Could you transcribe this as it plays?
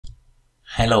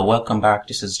Hello, welcome back.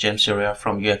 This is James Area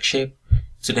from UX Shape.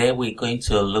 Today we're going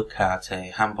to look at a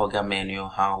hamburger menu,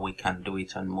 how we can do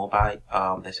it on mobile.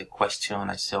 There's a question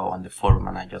I saw on the forum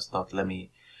and I just thought let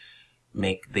me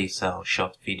make this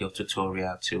short video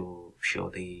tutorial to show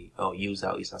the user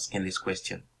who is asking this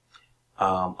question.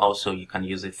 Also, you can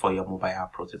use it for your mobile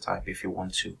app prototype if you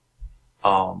want to.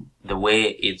 The way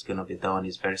it's going to be done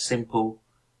is very simple.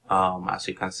 As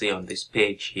you can see on this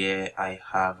page here, I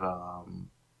have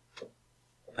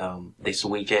this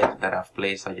widget that I've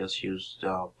placed. I just used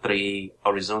 3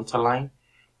 horizontal line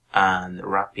and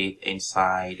wrap it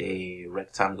inside a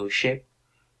rectangle shape.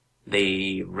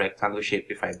 The rectangle shape,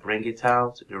 if I bring it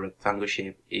out, the rectangle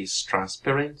shape is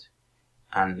transparent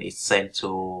and it's sent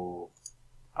to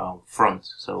front.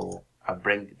 So I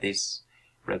bring this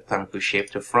rectangle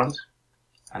shape to front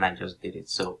and I just did it.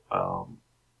 So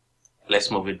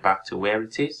let's move it back to where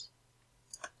it is.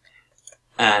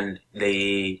 And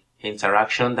the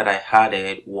interaction that I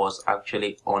added was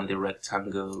actually on the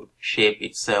rectangle shape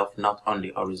itself, not on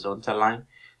the horizontal line.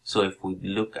 So if we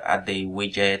look at the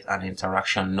widget and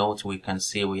interaction note, we can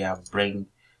see we have bring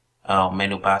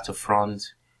menu bar to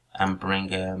front and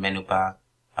bring a menu bar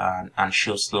and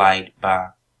show slide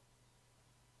bar,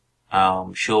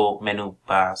 show menu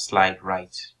bar slide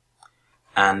right.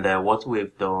 And what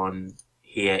we've done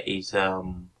here is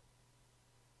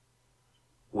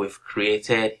we've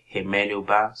created a menu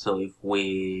bar. So if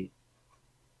we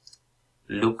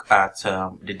look at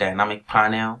the dynamic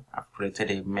panel, I've created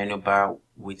a menu bar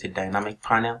with a dynamic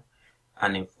panel.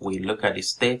 And if we look at the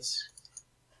states,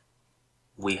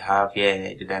 we have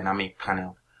here the dynamic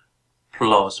panel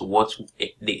plus what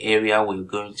the area we're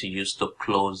going to use to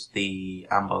close the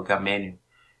hamburger menu.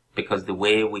 Because the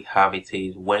way we have it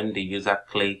is when the user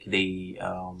click the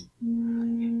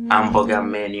hamburger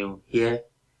menu here,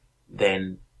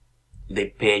 then the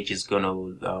page is gonna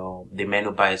the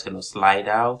menu bar is gonna slide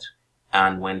out,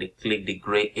 and when they click the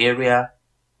gray area,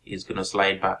 it's gonna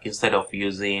slide back instead of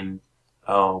using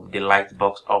the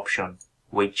Lightbox option,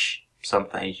 which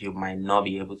sometimes you might not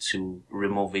be able to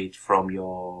remove it from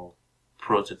your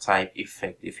prototype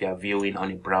effect if you are viewing on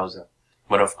a browser.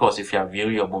 But of course, if you are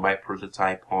viewing your mobile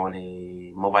prototype on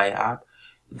a mobile app,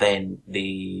 then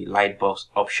the Lightbox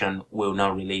option will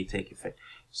not really take effect.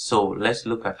 So let's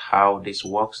look at how this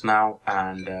works now,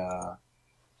 and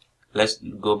let's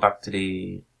go back to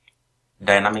the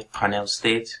dynamic panel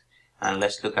state and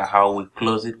let's look at how we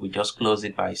close it. We just close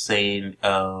it by saying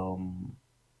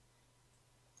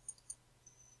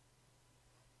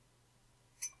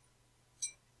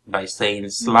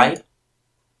slide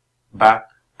back,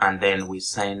 and then we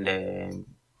send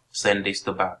this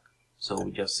to back. So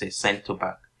we just say send to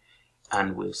back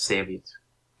and we'll save it.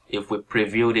 If we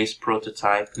preview this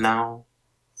prototype now,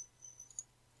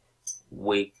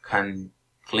 we can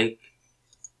click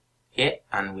here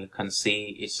and we can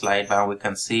see a slide bar. We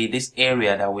can see this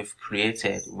area that we've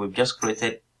created. We've just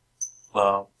created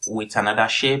with another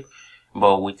shape,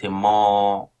 but with a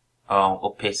more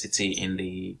opacity in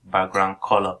the background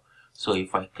color. So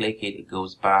if I click it, it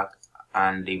goes back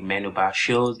and the menu bar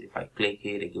shows. If I click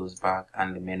it, it goes back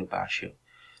and the menu bar shows.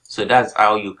 So that's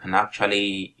how you can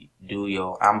actually do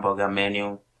your hamburger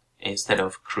menu instead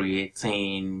of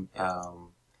creating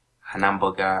an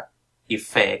hamburger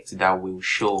effect that will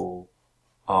show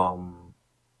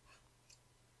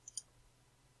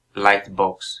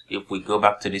Lightbox. If we go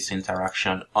back to this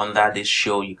interaction, under this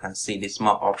show, you can see this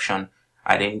more option.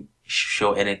 I didn't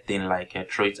show anything like a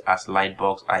treat as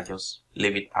Lightbox. I just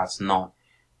leave it as none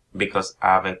because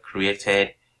I've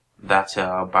created that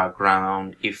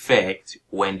background effect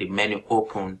when the menu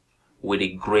open with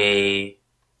a gray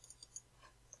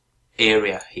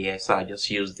area here. So I just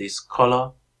use this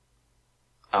color,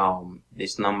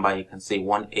 this number, you can see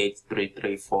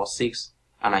 183346,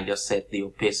 and I just set the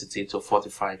opacity to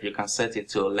 45. You can set it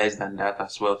to less than that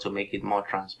as well to make it more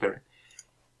transparent.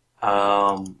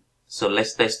 So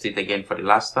let's test it again for the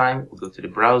last time. We go to the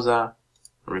browser,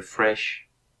 refresh,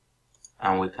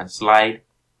 and we can slide.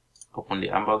 Open the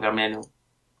hamburger menu,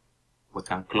 we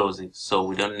can close it, so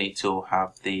we don't need to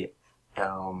have the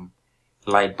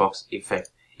Lightbox effect.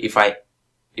 If I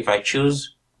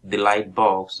choose the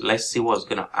Lightbox, let's see what's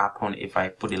gonna happen if I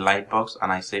put the Lightbox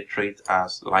and I say treat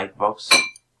as Lightbox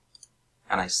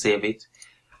and I save it.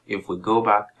 If we go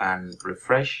back and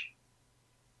refresh,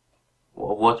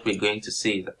 well, what we're going to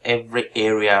see is that every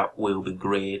area will be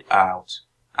grayed out,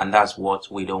 and that's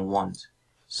what we don't want.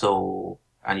 So,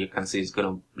 and you can see it's going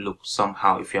to look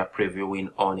somehow if you are previewing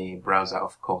on a browser,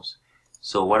 of course.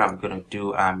 So what I'm going to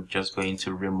do, I'm just going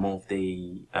to remove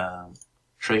the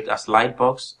treat as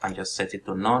Lightbox and just set it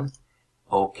to none.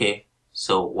 Okay,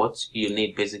 So what you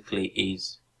need basically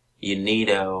is you need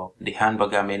the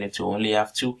hamburger menu to only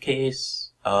have 2 keys.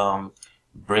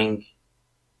 Bring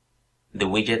the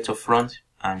widget to front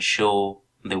and show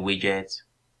the widget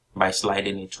by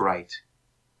sliding it right.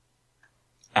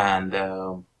 And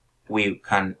we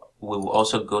will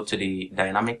also go to the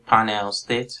dynamic panel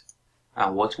state.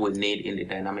 And what we need in the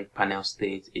dynamic panel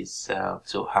state is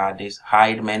to add this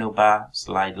hide menu bar,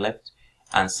 slide left,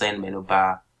 and send menu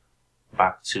bar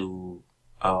back to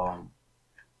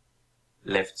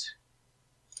left.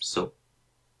 So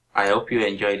I hope you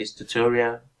enjoyed this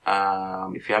tutorial.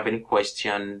 If you have any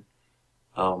question,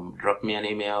 drop me an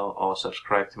email or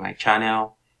subscribe to my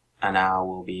channel, and I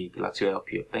will be glad to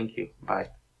help you. Thank you. Bye.